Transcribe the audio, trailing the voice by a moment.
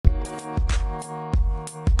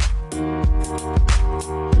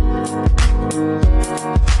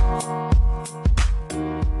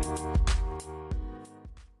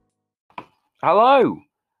Hello!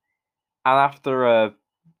 And after a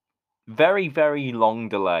very, very long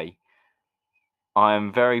delay, I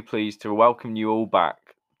am very pleased to welcome you all back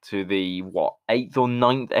to the, eighth or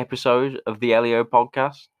ninth episode of the Elio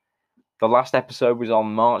podcast. The last episode was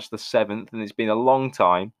on March the 7th, and it's been a long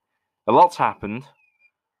time. A lot's happened.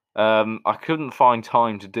 I couldn't find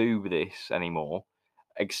time to do this anymore,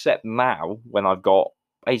 except now when I've got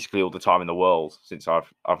basically all the time in the world since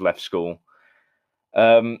I've left school.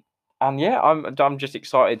 And yeah, I'm just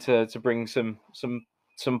excited to bring some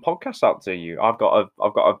podcasts out to you. I've got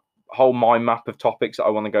a whole mind map of topics that I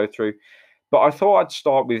want to go through, but I thought I'd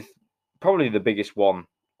start with probably the biggest one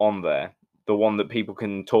on there, the one that people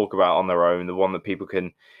can talk about on their own, the one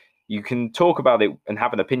that you can talk about it and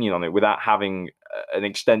have an opinion on it without having an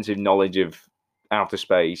extensive knowledge of outer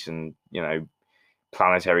space and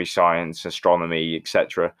planetary science, astronomy,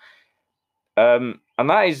 etc. And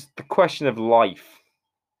that is the question of life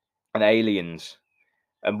and aliens.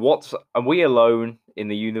 And are we alone in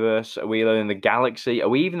the universe? Are we alone in the galaxy? Are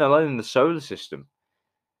we even alone in the solar system?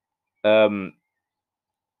 And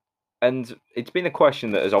it's been a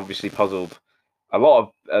question that has obviously puzzled a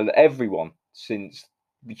lot of everyone since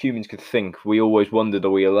humans could think. We always wondered, are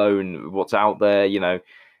we alone? What's out there?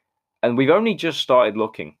 And we've only just started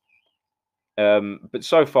looking. But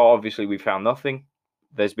so far, obviously, we've found nothing.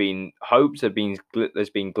 There's been hopes. There's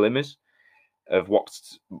been glimmers of what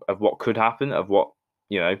could happen, of what's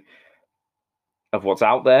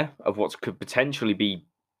out there, of what could potentially be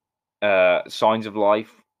signs of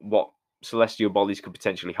life, what celestial bodies could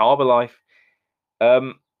potentially harbor life.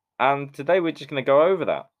 And today we're just going to go over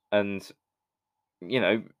that and, you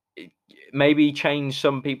know, maybe change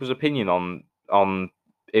some people's opinion on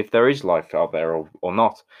if there is life out there or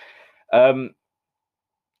not. And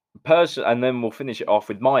then we'll finish it off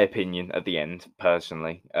with my opinion at the end,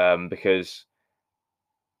 personally, because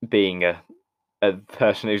being a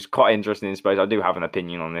person who's quite interested in space, I do have an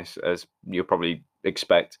opinion on this, as you'll probably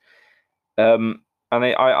expect. And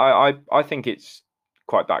I think it's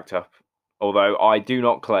quite backed up, although I do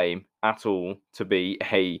not claim at all to be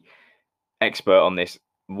a expert on this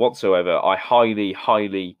whatsoever. I highly,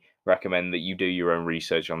 highly recommend that you do your own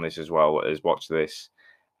research on this as well as watch this,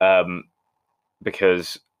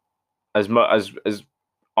 because as much as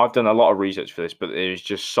I've done a lot of research for this, but there's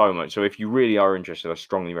just so much. So if you really are interested, I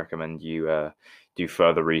strongly recommend you do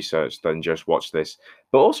further research than just watch this.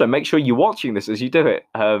 But also make sure you're watching this as you do it,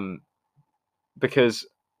 because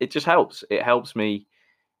it just helps. It helps me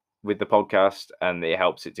with the podcast, and it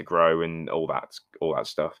helps it to grow and all that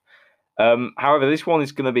stuff. However, this one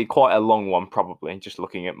is going to be quite a long one, probably. Just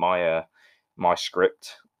looking at my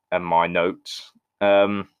script and my notes,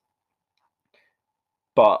 but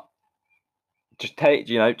just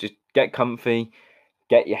just get comfy,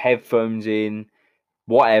 get your headphones in,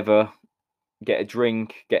 whatever, get a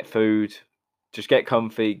drink, get food, just get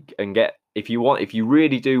comfy and if you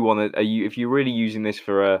really do want to, if you're really using this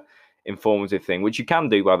for a informative thing, which you can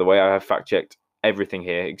do, by the way. I have fact checked everything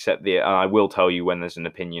here except and I will tell you when there's an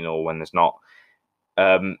opinion or when there's not.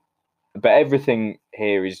 But everything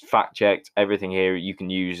here is fact checked. Everything here you can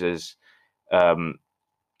use as a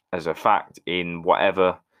fact in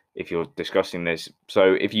whatever, if you're discussing this.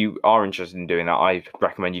 So if you are interested in doing that, I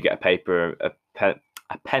recommend you get a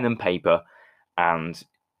pen and paper, and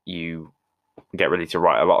you get ready to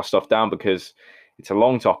write a lot of stuff down, because it's a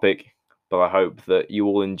long topic, but I hope that you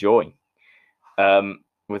will enjoy.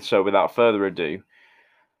 So without further ado,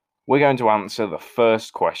 we're going to answer the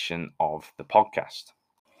first question of the podcast.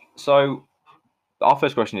 So our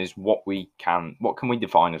first question is what can we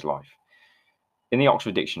define as life? In the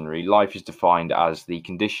Oxford Dictionary, life is defined as the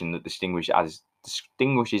condition that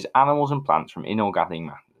distinguishes animals and plants from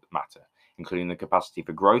inorganic matter, including the capacity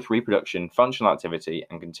for growth, reproduction, functional activity,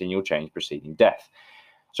 and continual change preceding death.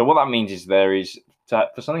 So what that means is for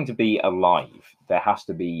something to be alive, there has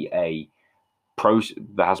to be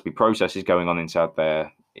processes going on inside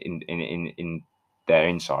in their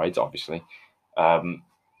insides, obviously,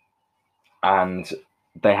 and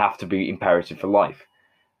they have to be imperative for life.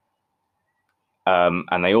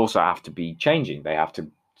 And they also have to be changing. They have to,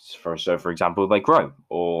 for example, they grow.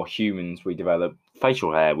 Or humans, we develop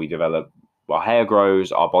facial hair. Our hair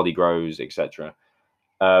grows, our body grows, etc.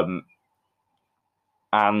 And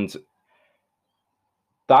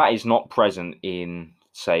that is not present in,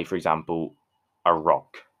 say, for example, a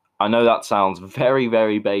rock. I know that sounds very,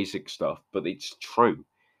 very basic stuff, but it's true.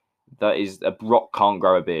 That is, a rock can't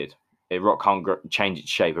grow a beard. A rock can't change its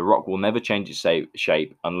shape. A rock will never change its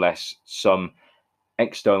shape unless some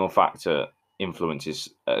external factor influences.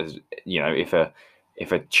 If a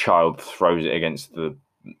child throws it against the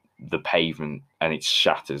pavement and it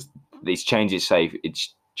shatters, it's changed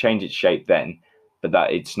its shape then, but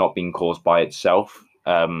that it's not been caused by itself.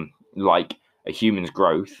 Like a human's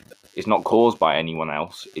growth is not caused by anyone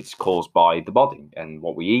else. It's caused by the body and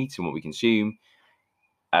what we eat and what we consume.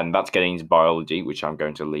 And that's getting into biology, which I'm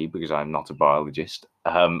going to leave because I'm not a biologist.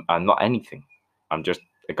 I'm not anything. I'm just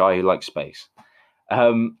a guy who likes space.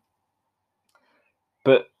 But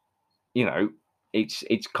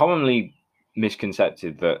it's commonly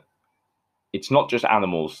misconcepted that it's not just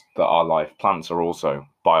animals that are life. Plants are also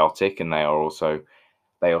biotic, and they also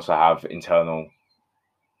have internal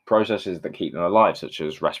processes that keep them alive, such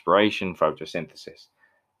as respiration, photosynthesis,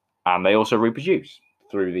 and they also reproduce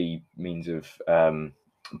through the means of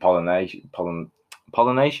pollination.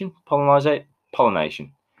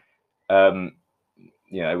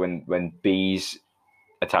 When bees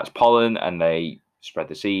attach pollen and they spread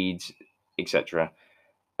the seeds, etc.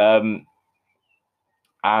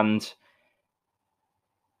 And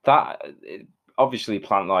that obviously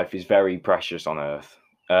plant life is very precious on Earth.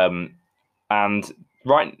 And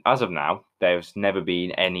right as of now, there's never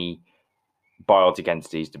been any biotic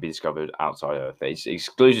entities to be discovered outside Earth. It's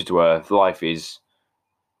exclusive to Earth. Life is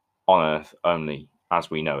on Earth only as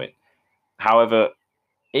we know it. However,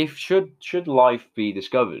 if should life be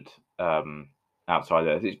discovered outside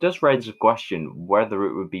Earth, it does raise a question whether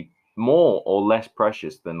it would be more or less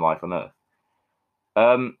precious than life on Earth.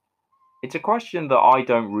 It's a question that I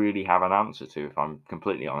don't really have an answer to, if I'm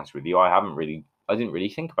completely honest with you. I didn't really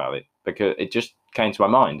think about it because it just came to my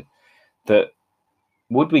mind that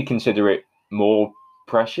would we consider it more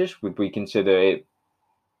precious? Would we consider it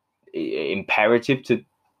imperative to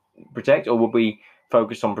protect, or would we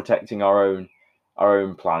focus on protecting our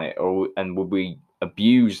own planet, and would we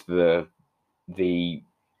abuse the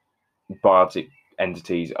biotic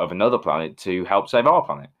entities of another planet to help save our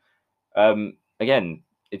planet? Again,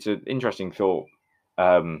 it's an interesting thought,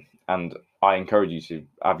 and I encourage you to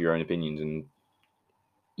have your own opinions. And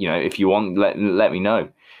if you want, let me know,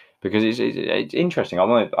 because it's interesting. I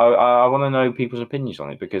want to know people's opinions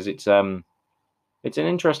on it, because it's an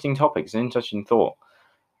interesting topic. It's an interesting thought,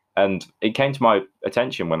 and it came to my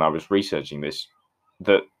attention when I was researching this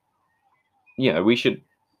that we should.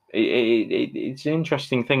 It's an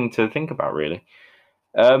interesting thing to think about, really.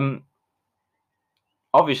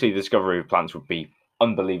 Obviously, the discovery of plants would be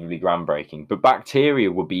unbelievably groundbreaking, but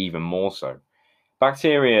bacteria would be even more so.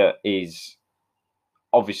 Bacteria is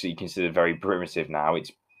obviously considered very primitive now.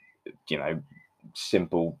 It's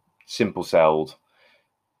simple celled.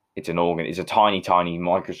 It's an organ. It's a tiny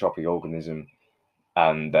microscopic organism,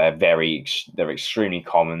 and they're extremely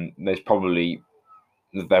common.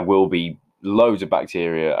 There will be loads of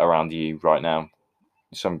bacteria around you right now.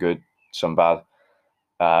 Some good, some bad.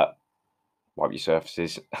 Wipe your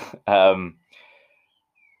surfaces.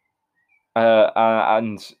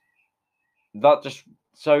 And that just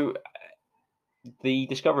so the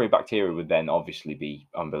discovery of bacteria would then obviously be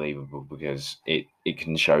unbelievable, because it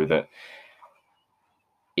can show that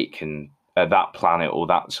it can that planet or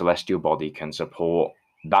that celestial body can support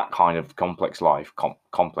that kind of complex life,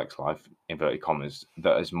 inverted commas,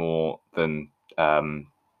 that is more than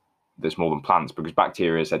plants, because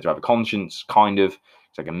bacteria is said to have a conscience, kind of.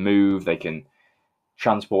 So they can move, they can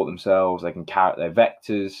transport themselves, they can carry their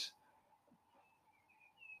vectors.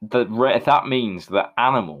 That means that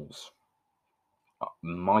animals,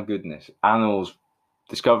 my goodness,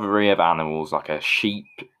 discovery of animals like a sheep,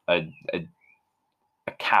 a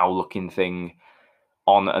cow-looking thing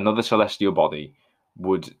on another celestial body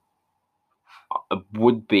would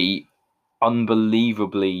be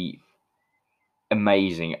unbelievably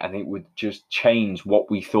amazing, and it would just change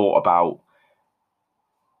what we thought about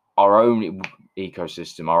our own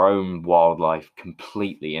ecosystem, our own wildlife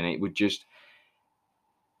completely, and it would just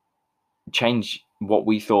change what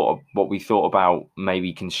we thought about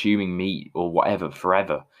maybe consuming meat or whatever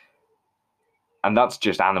forever. And that's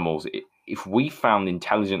just animals. If we found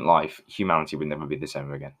intelligent life, humanity would never be the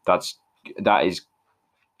same again. That is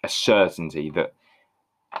a certainty, that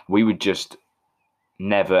we would just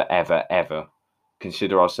never, ever, ever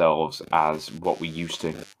consider ourselves as what we used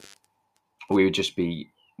to. We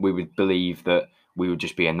would believe that we would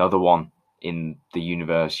just be another one in the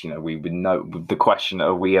universe. We would know the question,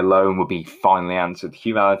 are we alone, would be finally answered.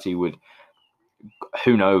 Humanity would,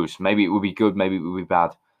 who knows, maybe it would be good, maybe it would be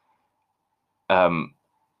bad.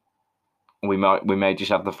 We may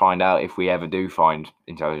just have to find out if we ever do find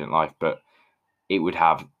intelligent life, but it would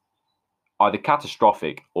have either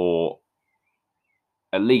catastrophic or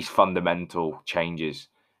at least fundamental changes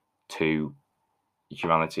to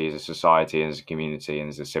humanity as a society, as a community, and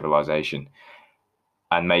as a civilization,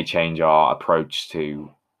 and may change our approach to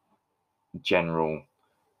general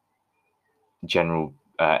general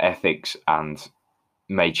ethics and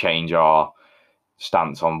may change our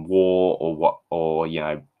stance on war or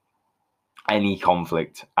any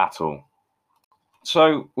conflict at all.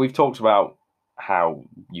 So we've talked about how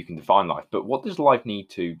you can define life, but what does life need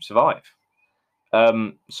to survive?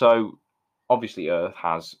 So obviously Earth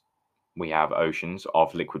we have oceans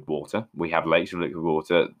of liquid water. We have lakes of liquid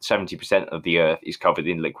water. 70% of the Earth is covered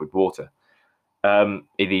in liquid water.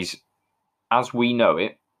 It is, as we know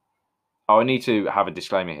it. I need to have a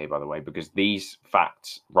disclaimer here, by the way, because these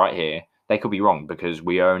facts right here, they could be wrong because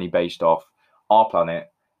we are only based off our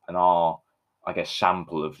planet and our, I guess,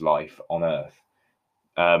 sample of life on Earth.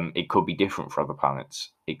 It could be different for other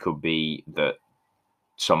planets. It could be that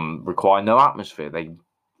some require no atmosphere. They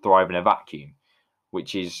thrive in a vacuum,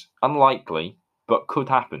 which is unlikely, but could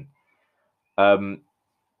happen. So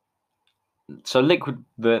liquid,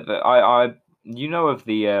 you know of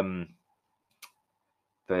the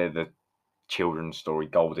children's story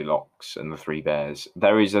Goldilocks and the Three Bears.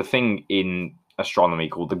 There is a thing in astronomy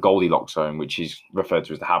called the Goldilocks zone, which is referred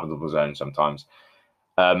to as the habitable zone sometimes.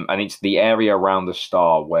 And it's the area around the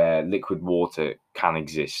star where liquid water can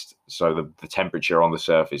exist. So the temperature on the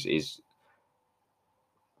surface is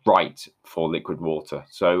right for liquid water.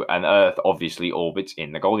 So, and Earth obviously orbits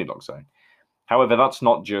in the Goldilocks zone. However,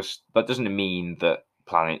 that doesn't mean that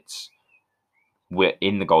planets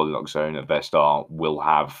in the Goldilocks zone of their star will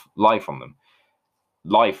have life on them.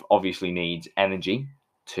 Life obviously needs energy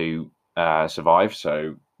to survive.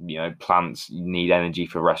 So, plants need energy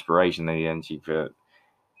for respiration. They need energy for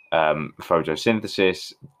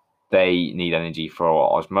photosynthesis. They need energy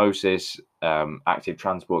for osmosis, active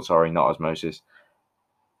transport. Sorry, not osmosis.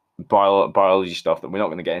 Biology stuff that we're not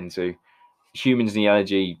going to get into. Humans need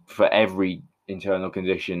energy for every internal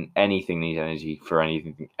condition. Anything needs energy for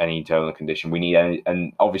any internal condition. We need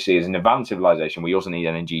and obviously as an advanced civilization, we also need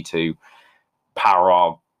energy to power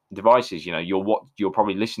our devices. You're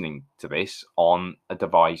probably listening to this on a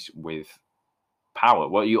device with power.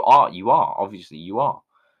 Well, you are obviously you are,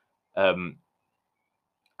 and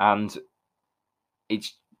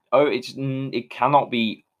it cannot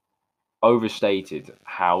be overstated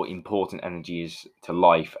how important energy is to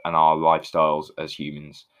life and our lifestyles as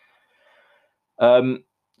humans. In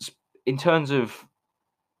terms of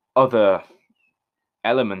other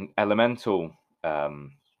elemental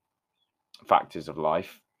factors of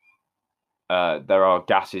life, there are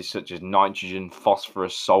gases such as nitrogen,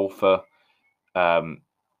 phosphorus, sulfur that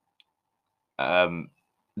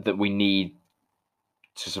we need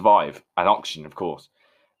to survive, and oxygen, of course.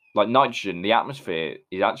 Like nitrogen, the atmosphere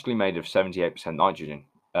is actually made of 78% nitrogen.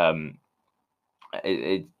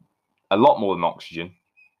 It's a lot more than oxygen,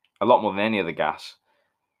 a lot more than any other gas.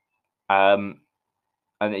 And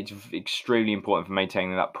it's extremely important for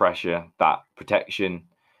maintaining that pressure, that protection,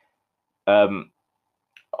 as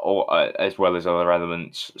well as other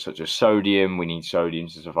elements such as sodium. We need sodium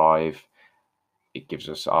to survive. It gives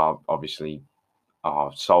us obviously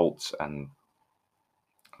our salts and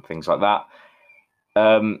things like that.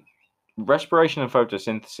 Respiration and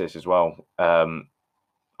photosynthesis as well.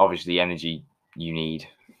 Obviously, energy you need,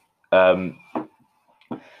 but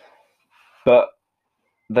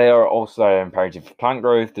they are also imperative for plant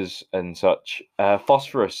growth and such.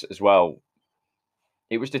 Phosphorus as well.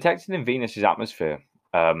 It was detected in Venus's atmosphere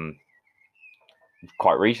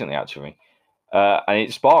quite recently, actually, and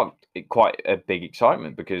it sparked quite a big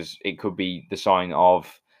excitement because it could be the sign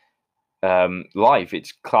of life.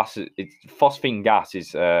 It's phosphine gas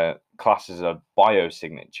is classed as a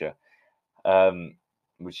biosignature,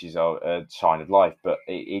 which is a sign of life. But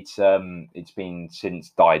it's been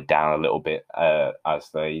since died down a little bit as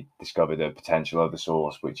they discovered a potential other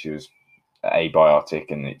source, which is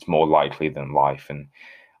abiotic, and it's more likely than life. And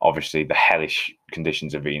obviously, the hellish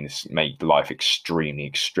conditions of Venus make life extremely,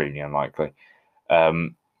 extremely unlikely.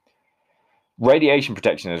 Radiation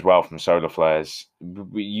protection as well from solar flares.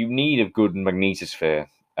 You need a good magnetosphere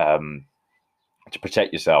to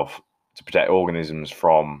protect yourself, to protect organisms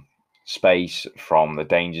from space, from the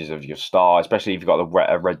dangers of your star, especially if you've got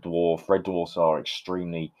a red dwarf. Red dwarfs are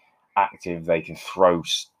extremely active. They can throw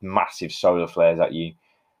massive solar flares at you.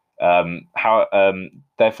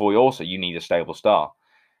 Therefore, you need a stable star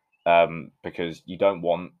because you don't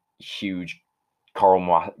want huge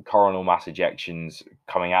coronal mass ejections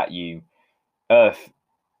coming at you. Earth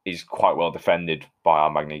is quite well defended by our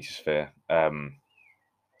magnetosphere.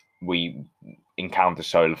 We encounter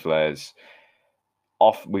solar flares.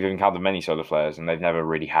 We've encountered many solar flares, and they've never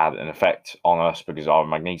really had an effect on us because our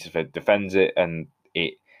magnetosphere defends it, and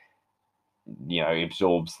it,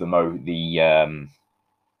 absorbs the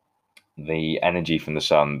energy from the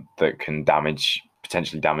sun that can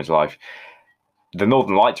potentially damage life. the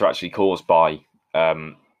northern lights are actually caused by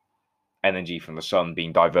energy from the sun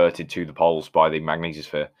being diverted to the poles by the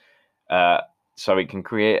magnetosphere. So it can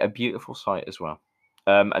create a beautiful sight as well.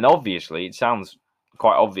 And obviously, it sounds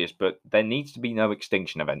quite obvious, but there needs to be no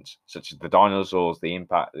extinction events, such as the dinosaurs, the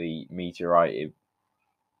meteorite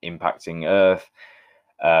impacting Earth,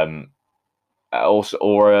 also,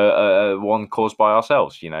 or one caused by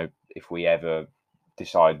ourselves. If we ever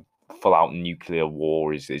decide full-out nuclear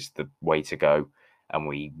war is the way to go, and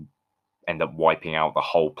we end up wiping out the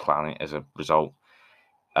whole planet as a result,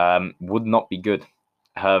 would not be good.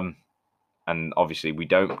 And obviously we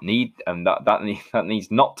don't need, and that needs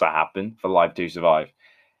not to happen for life to survive.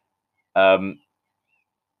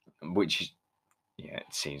 Which, yeah,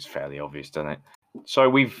 it seems fairly obvious, doesn't it? So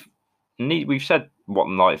we've said what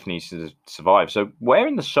life needs to survive. So where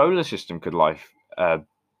in the solar system could life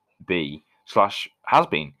be / has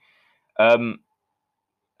been?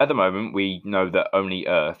 At the moment, we know that only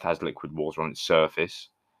Earth has liquid water on its surface.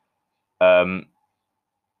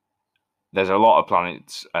 There's a lot of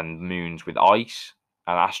planets and moons with ice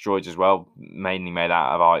and asteroids as well, mainly made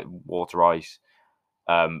out of water ice.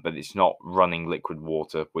 But it's not running liquid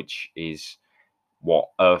water, which is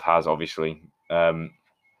what Earth has, obviously.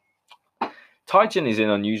 Titan is an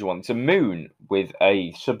unusual one. It's a moon with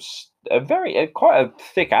quite a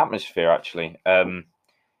thick atmosphere, actually.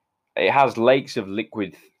 It has lakes of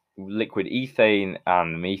liquid ethane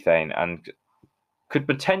and methane, and could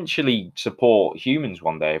potentially support humans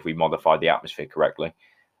one day if we modify the atmosphere correctly.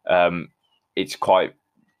 It's far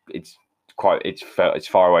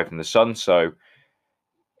away from the sun, so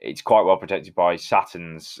it's quite well protected by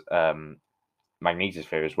Saturn's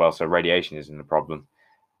magnetosphere as well. So radiation isn't a problem.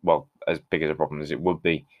 Well, as big as a problem as it would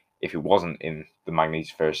be if it wasn't in the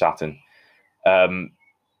magnetosphere of Saturn.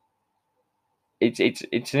 It's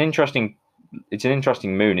an interesting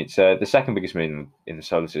moon. It's the second biggest moon in the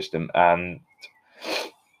solar system, and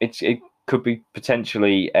it could be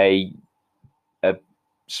potentially a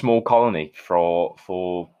small colony for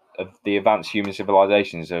the advanced human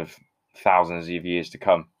civilizations of thousands of years to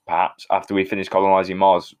come. Perhaps after we finish colonizing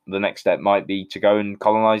Mars, the next step might be to go and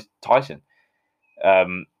colonize Titan.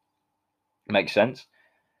 Makes sense.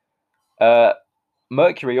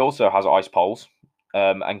 Mercury also has ice poles,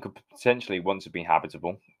 and could potentially once have been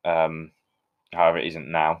habitable. However, it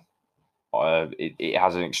isn't now. It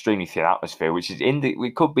has an extremely thin atmosphere, which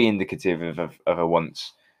it could be indicative of a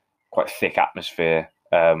once quite thick atmosphere,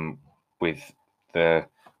 with the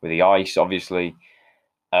ice, obviously,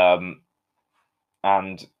 and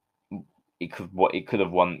it could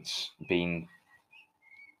have once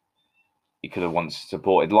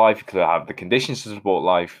supported life. It could have the conditions to support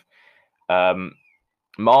life.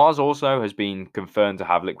 Mars also has been confirmed to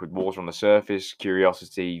have liquid water on the surface.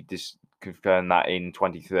 Curiosity confirmed that in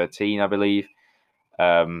 2013, I believe,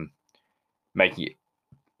 making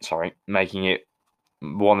it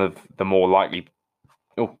one of the more likely.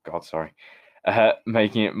 Oh God, sorry.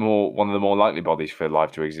 Making it one of the more likely bodies for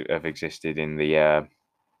life to have existed in the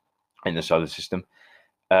solar system.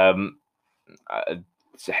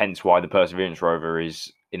 Hence why the Perseverance rover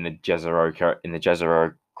is in the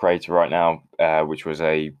Jezero crater right now, which was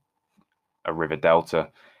a river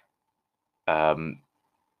delta, and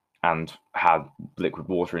had liquid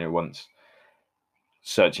water in it once,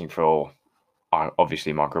 searching for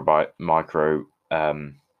obviously microbiotic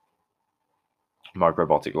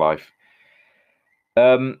life.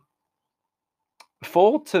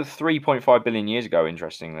 4 to 3.5 billion years ago,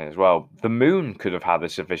 interestingly as well, the moon could have had a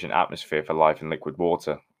sufficient atmosphere for life and liquid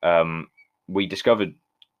water. We discovered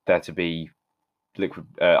there to be liquid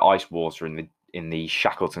ice water in the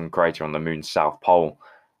Shackleton crater on the moon's south pole.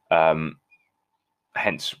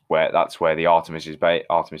 Hence, that's where the Artemis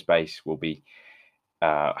base will be.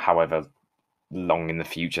 However long in the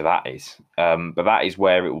future that is, but that is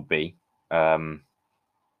where it will be,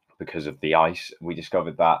 because of the ice. We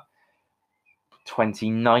discovered that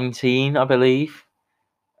 2019, I believe,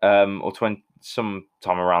 or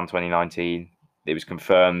sometime around 2019. It was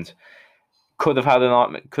confirmed. Could have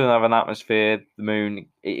an atmosphere. The moon.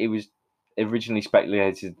 It was originally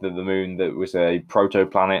speculated that the moon that was a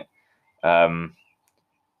protoplanet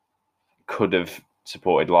could have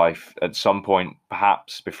supported life at some point,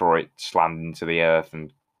 perhaps before it slammed into the Earth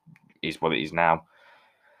and is what it is now.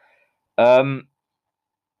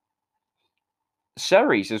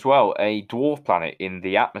 Ceres as well, a dwarf planet in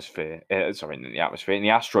the atmosphere. In the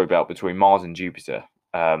asteroid belt between Mars and Jupiter.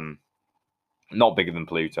 Not bigger than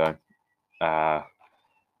Pluto, but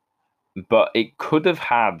it could have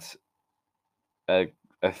had a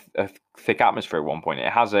thick atmosphere at one point.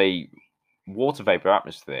 It has a water vapor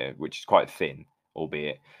atmosphere, which is quite thin,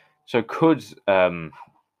 albeit, So could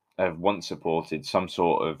have once supported some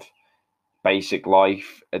sort of basic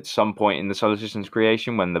life at some point in the solar system's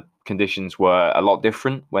creation when the conditions were a lot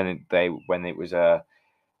different, when it was a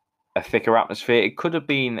thicker atmosphere. It could have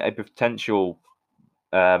been um,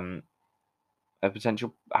 a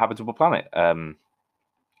potential habitable planet.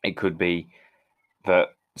 It could be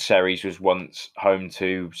that Ceres was once home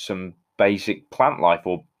to some basic plant life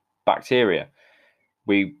or bacteria.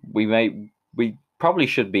 We probably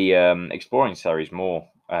should be exploring Ceres more,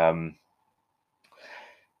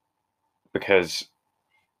 because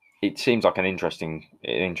it seems like an interesting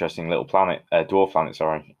little planet, dwarf planet.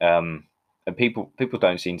 Sorry, and people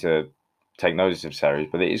don't seem to take notice of Ceres,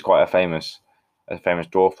 but it is quite a famous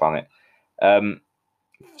dwarf planet.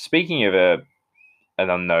 Speaking of an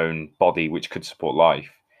unknown body which could support life,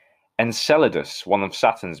 Enceladus, one of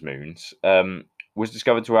Saturn's moons, was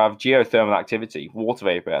discovered to have geothermal activity, water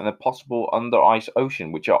vapor, and a possible under ice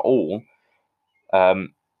ocean, which are all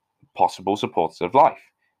possible supporters of life.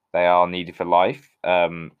 They are needed for life.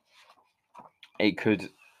 It could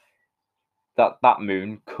that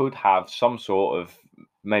moon could have some sort of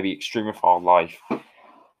maybe extremophile life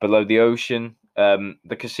below the ocean.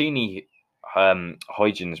 The Cassini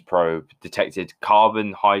Huygens probe detected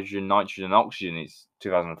carbon, hydrogen, nitrogen, and oxygen in its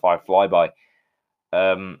 2005 flyby.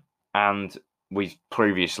 And we've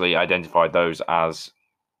previously identified those as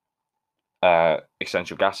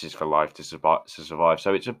essential gases for life to survive.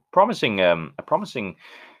 So it's a promising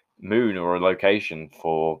moon or a location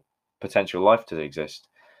for potential life to exist.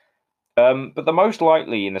 But the most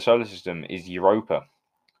likely in the solar system is Europa.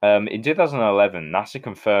 In 2011, NASA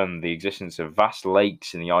confirmed the existence of vast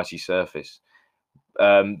lakes in the icy surface.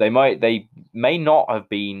 They may not have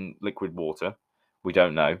been liquid water. We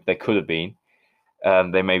don't know. They could have been.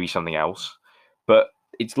 They may be something else, but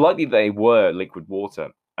it's likely they were liquid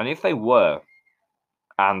water. And if they were,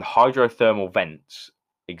 and hydrothermal vents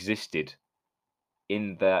existed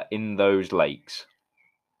in those lakes,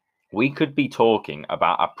 we could be talking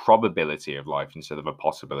about a probability of life instead of a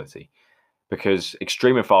possibility, because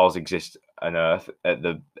extremophiles exist on Earth at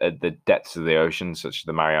the depths of the ocean, such as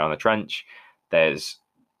the Mariana Trench. There's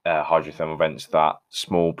hydrothermal vents that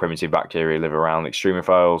small primitive bacteria live around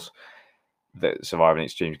extremophiles that survive in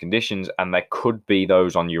extreme conditions, and there could be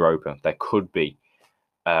those on Europa. There could be,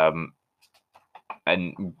 and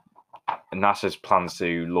NASA's plans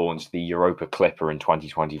to launch the Europa Clipper in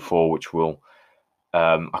 2024, which will,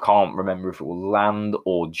 I can't remember if it will land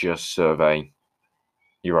or just survey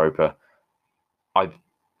Europa. I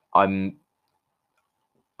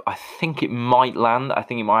think it might land. I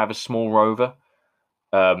think it might have a small rover,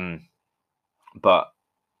 but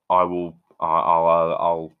I'll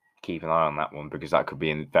keep an eye on that one, because that could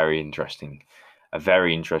be a very interesting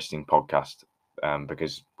podcast.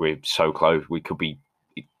 Because we're so close,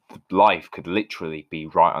 life could literally be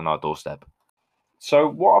right on our doorstep. So,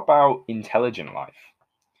 what about intelligent life?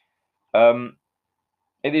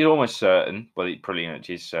 It is almost certain, but it pretty much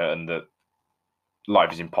is certain that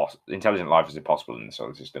intelligent life is impossible in the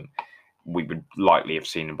solar system. We would likely have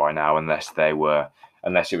seen them by now, unless it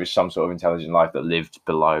was some sort of intelligent life that lived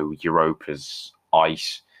below Europa's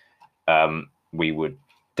ice. We would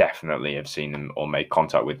definitely have seen them or made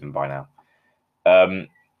contact with them by now.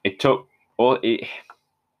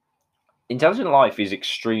 Intelligent life is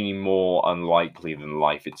extremely more unlikely than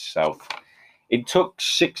life itself. It took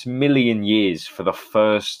 6 million years for the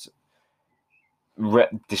first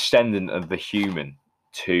descendant of the human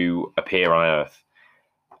to appear on Earth.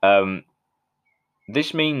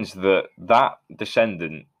 This means that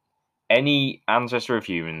descendant, any ancestor of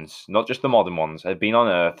humans, not just the modern ones, had been on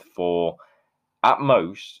Earth for at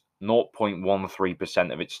most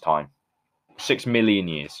 0.13% of its time. 6 million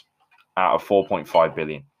years out of 4.5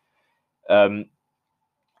 billion.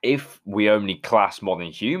 If we only class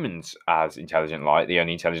modern humans as intelligent life, the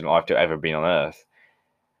only intelligent life to ever been on Earth,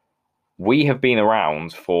 we have been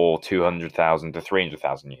around for 200,000 to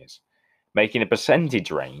 300,000 years, making a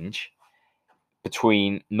percentage range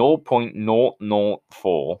between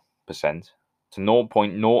 0.004% to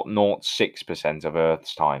 0.006% of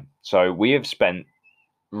Earth's time. So we have spent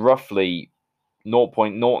roughly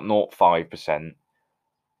 0.005%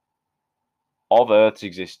 of Earth's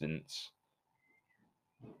existence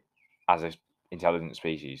as an intelligent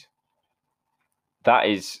species. That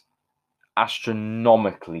is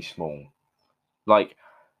astronomically small. Like,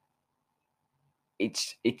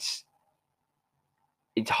 it's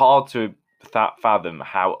hard to fathom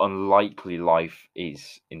how unlikely life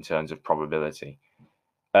is in terms of probability.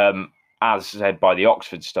 As said by the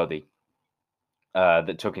Oxford study,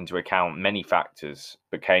 that took into account many factors,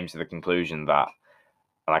 but came to the conclusion that,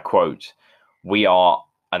 and I quote, "We are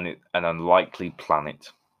an unlikely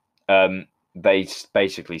planet. They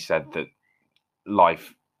basically said that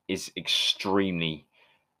life is extremely.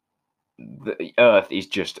 The Earth is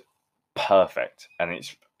just perfect, and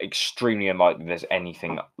it's extremely unlikely there's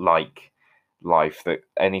anything like life, that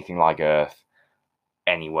anything like Earth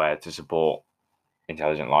anywhere to support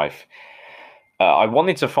intelligent life. I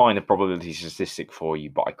wanted to find a probability statistic for you,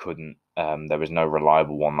 but I couldn't. There was no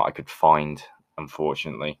reliable one that I could find,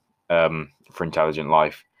 unfortunately, for intelligent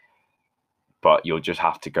life. But you'll just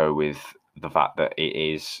have to go with the fact that it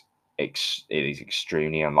is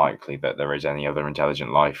extremely unlikely that there is any other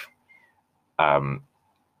intelligent life, or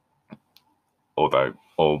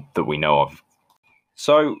that we know of.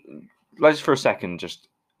 So let's for a second just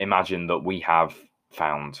imagine that we have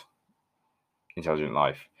found intelligent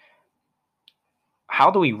life. How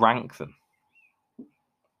do we rank them?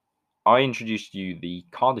 I introduced you the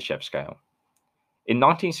Kardashev scale. In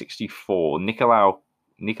 1964, Nikolai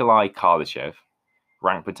Kardashev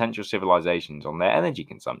ranked potential civilizations on their energy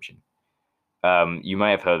consumption. You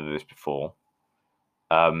may have heard of this before.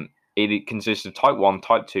 It consists of Type 1,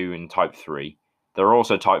 Type 2, and Type 3. There are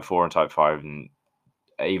also Type 4 and Type 5, and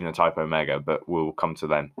even a Type Omega, but we'll come to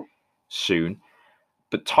them soon.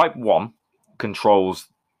 But Type 1 controls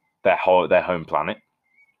their home planet,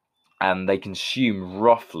 and they consume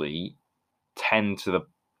roughly 10 to the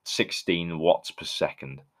 16 watts per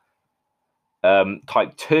second.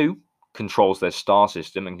 Type 2 controls their star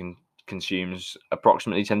system and consumes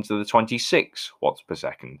approximately 10 to the 26 watts per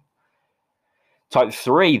second. Type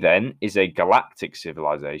 3 then is a galactic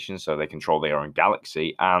civilization, so they control their own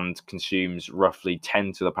galaxy and consumes roughly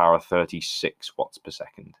 10 to the power of 36 watts per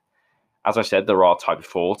second. As I said, there are Type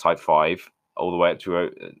 4, Type 5, all the way up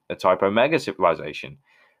to a Type Omega civilization.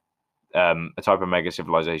 A Type Omega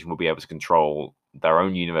civilization will be able to control their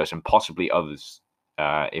own universe and possibly others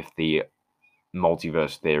if the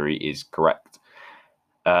multiverse theory is correct.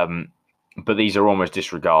 But these are almost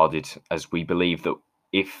disregarded, as we believe that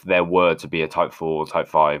if there were to be a Type 4 or Type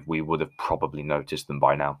 5, we would have probably noticed them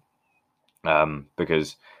by now,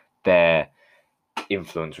 because their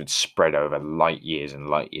influence would spread over light years and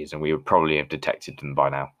light years, and we would probably have detected them by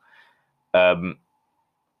now.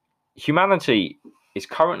 Humanity is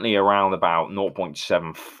currently around about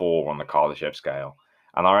 0.74 on the Kardashev scale,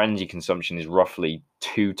 and our energy consumption is roughly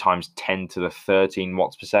 2 times 10 to the 13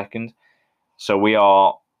 watts per second. So we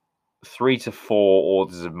are 3 to 4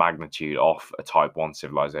 orders of magnitude off a Type 1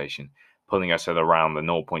 civilization, putting us at around the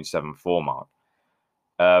 0.74 mark.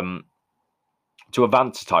 To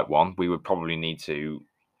advance to Type 1, we would probably need to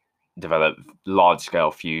develop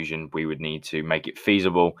large-scale fusion. We would need to make it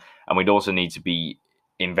feasible, and we'd also need to be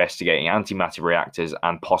investigating antimatter reactors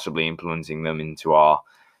and possibly implementing them into our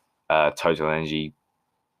total energy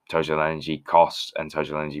costs and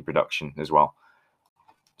total energy production as well.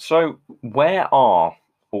 So where are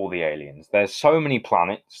all the aliens? There's so many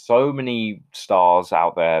planets, so many stars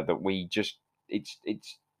out there that we just it's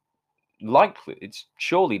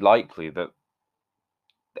surely likely that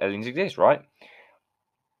aliens exist, right?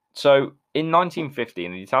 So in 1950,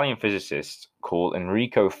 an Italian physicist called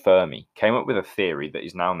Enrico Fermi came up with a theory that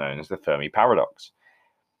is now known as the Fermi paradox.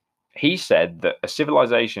 He said that a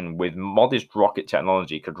civilization with modest rocket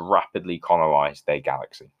technology could rapidly colonize their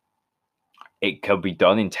galaxy. It could be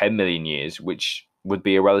done in 10 million years, which would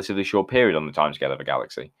be a relatively short period on the timescale of a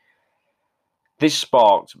galaxy. This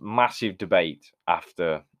sparked massive debate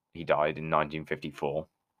after he died in 1954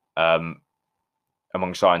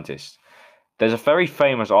 among scientists. There's a very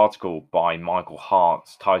famous article by Michael Hart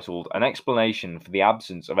titled "An Explanation for the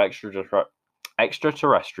Absence of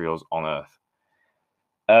Extraterrestrials on Earth."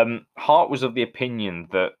 Hart was of the opinion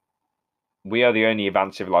that we are the only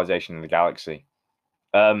advanced civilization in the galaxy.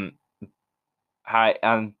 And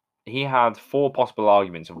he had 4 possible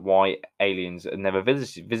arguments of why aliens had never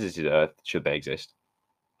visited Earth, should they exist.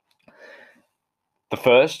 The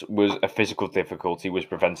first was a physical difficulty was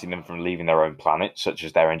preventing them from leaving their own planet, such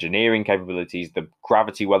as their engineering capabilities, the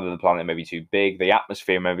gravity, whether the planet may be too big, the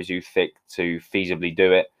atmosphere may be too thick to feasibly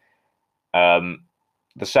do it. The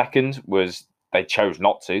second was they chose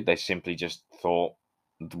not to. They simply just thought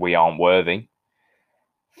we aren't worthy.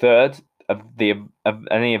 Third,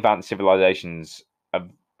 any advanced civilizations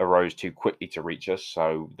arose too quickly to reach us,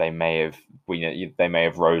 so they may have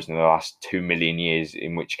rose in the last 2 million years,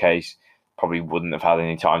 in which case probably wouldn't have had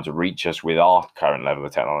any time to reach us with our current level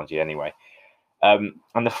of technology anyway. And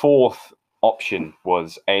the fourth option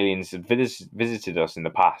was aliens had visited us in the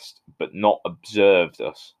past, but not observed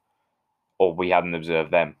us, or we hadn't observed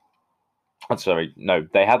them. Sorry, no,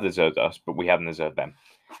 they had observed us, but we hadn't observed them.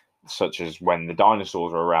 Such as when the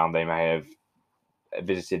dinosaurs were around, they may have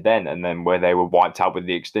visited then, and then where they were wiped out with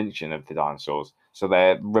the extinction of the dinosaurs. So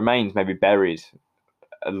their remains may be buried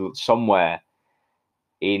somewhere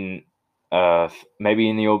in Earth, maybe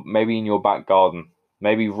in your back garden,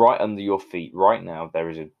 maybe right under your feet right now. There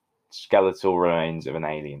is a skeletal remains of an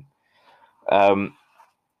alien.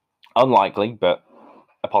 Unlikely, but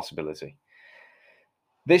a possibility.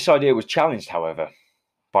 This idea was challenged, however,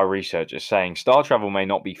 by researchers saying star travel may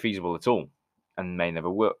not be feasible at all, and may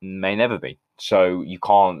never be. So you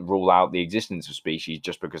can't rule out the existence of species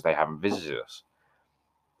just because they haven't visited us.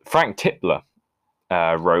 Frank Tipler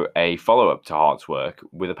wrote a follow-up to Hart's work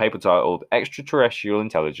with a paper titled "Extraterrestrial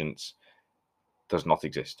Intelligence Does Not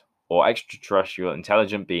Exist," or "Extraterrestrial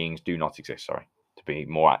Intelligent Beings Do Not Exist," sorry, to be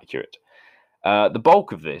more accurate. The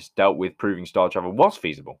bulk of this dealt with proving star travel was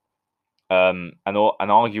feasible, and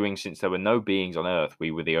arguing since there were no beings on Earth,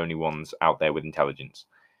 we were the only ones out there with intelligence.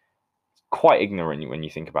 Quite ignorant when you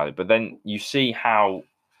think about it, but then you see how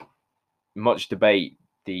much debate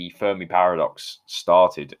the Fermi paradox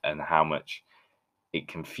started and how much it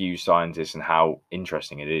confused scientists and how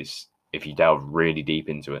interesting it is if you delve really deep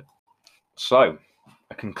into it. So,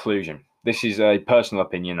 a conclusion. This is a personal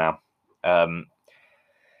opinion now.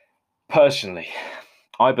 Personally,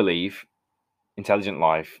 I believe intelligent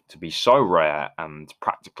life to be so rare and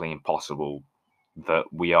practically impossible that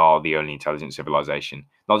we are the only intelligent civilization,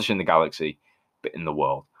 not just in the galaxy, but in the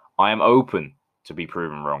world. I am open to be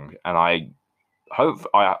proven wrong, and I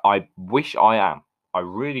wish I am. I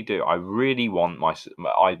really do. I really want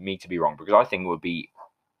me to be wrong, because I think it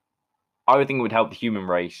would help the human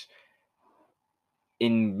race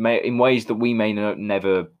in ways that we may not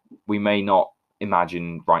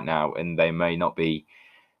imagine right now, and they may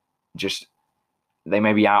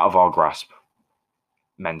be out of our grasp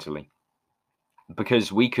mentally,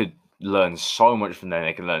 because we could learn so much from them.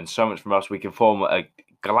 They can learn so much from us. We can form a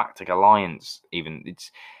galactic alliance. Even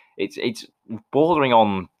it's bordering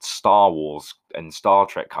on Star Wars and Star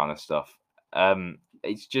Trek kind of stuff.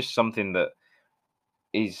 It's just something that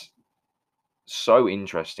is so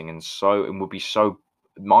interesting and would be so,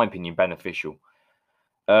 in my opinion, beneficial.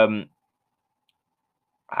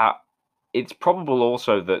 It's probable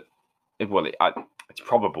also that it's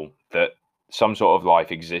probable that some sort of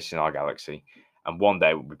life exists in our galaxy, and one day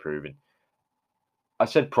it will be proven. I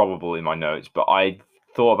said probable in my notes, but I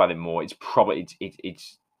thought about it more. It's probably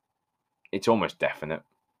it's almost definite,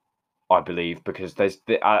 I believe, because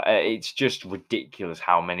it's just ridiculous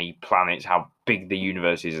how many planets, how big the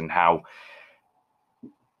universe is, and how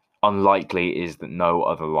unlikely it is that no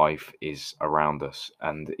other life is around us.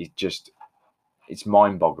 And it's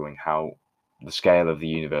mind-boggling how the scale of the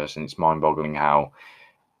universe, and it's mind-boggling how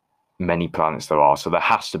many planets there are. So there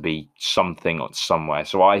has to be something somewhere.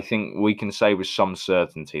 So I think we can say with some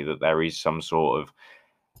certainty that there is some sort of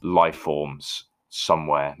life forms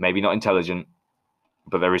somewhere. Maybe not intelligent,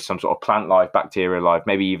 but there is some sort of plant life, bacteria life,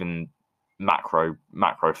 maybe even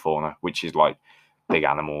macrofauna, which is like big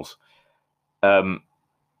animals. The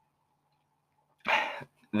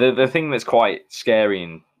thing that's quite scary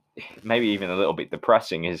and maybe even a little bit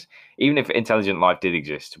depressing is, even if intelligent life did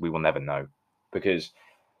exist, we will never know, because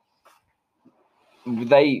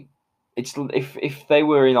if they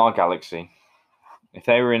were in our galaxy,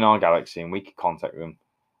 and we could contact them,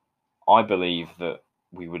 I believe that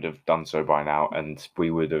we would have done so by now, and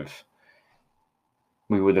we would have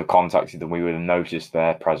contacted them. We would have noticed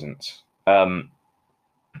their presence.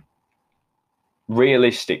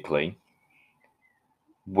 Realistically,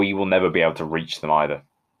 we will never be able to reach them either.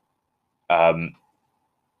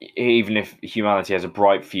 Even if humanity has a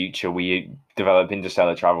bright future, we develop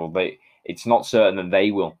interstellar travel, it's not certain that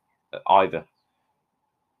they will either.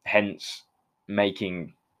 Hence,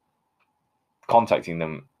 making contacting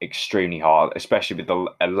them extremely hard, especially with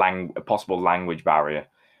a possible language barrier.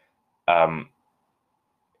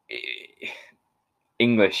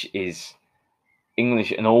 English,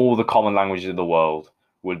 and all the common languages of the world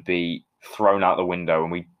would be thrown out the window,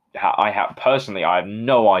 and I have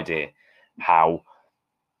no idea how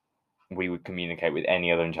we would communicate with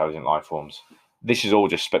any other intelligent life forms. This is all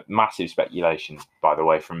just massive speculation, by the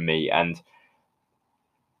way, from me, and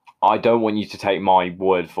I don't want you to take my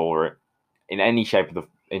word for it in any shape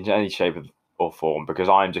or form, because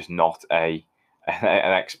I'm just not an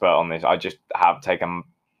expert on this. I just have taken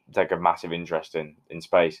a massive interest in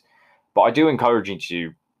space, but I do encourage you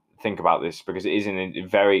to think about this, because it is a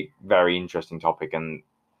very, very interesting topic, and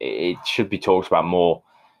it should be talked about more,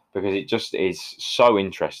 because it just is so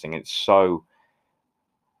interesting. It's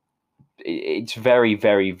very,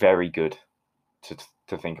 very, very good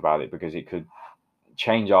to think about it, because it could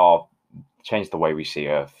change the way we see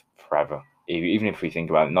Earth forever, even if we think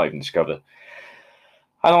about it, not even discover.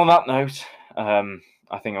 And on that note,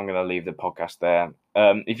 I think I'm going to leave the podcast there.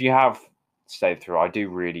 If you have stayed through, I do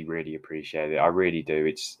really, really appreciate it. I really do.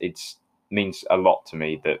 It's means a lot to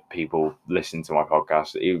me that people listen to my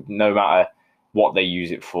podcast, no matter what they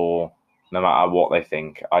use it for, no matter what they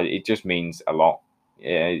think. It just means a lot.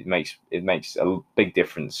 Yeah, it makes a big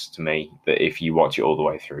difference to me that if you watch it all the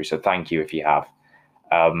way through. So thank you if you have,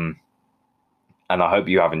 and I hope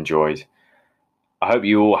you have enjoyed. I hope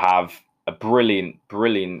you all have a brilliant,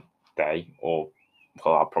 brilliant day. Or,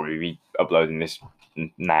 well, I'll probably be uploading this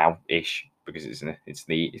now-ish because it's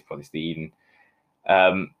the evening.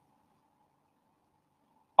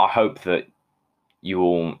 I hope that you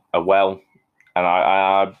all are well, and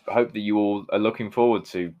I hope that you all are looking forward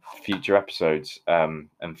to future episodes and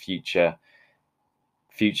future,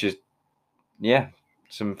 yeah,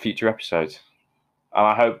 some future episodes. And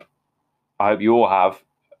I hope you all have.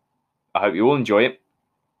 I hope you all enjoy it.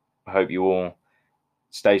 I hope you all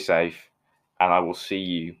stay safe, and I will see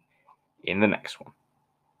you in the next one.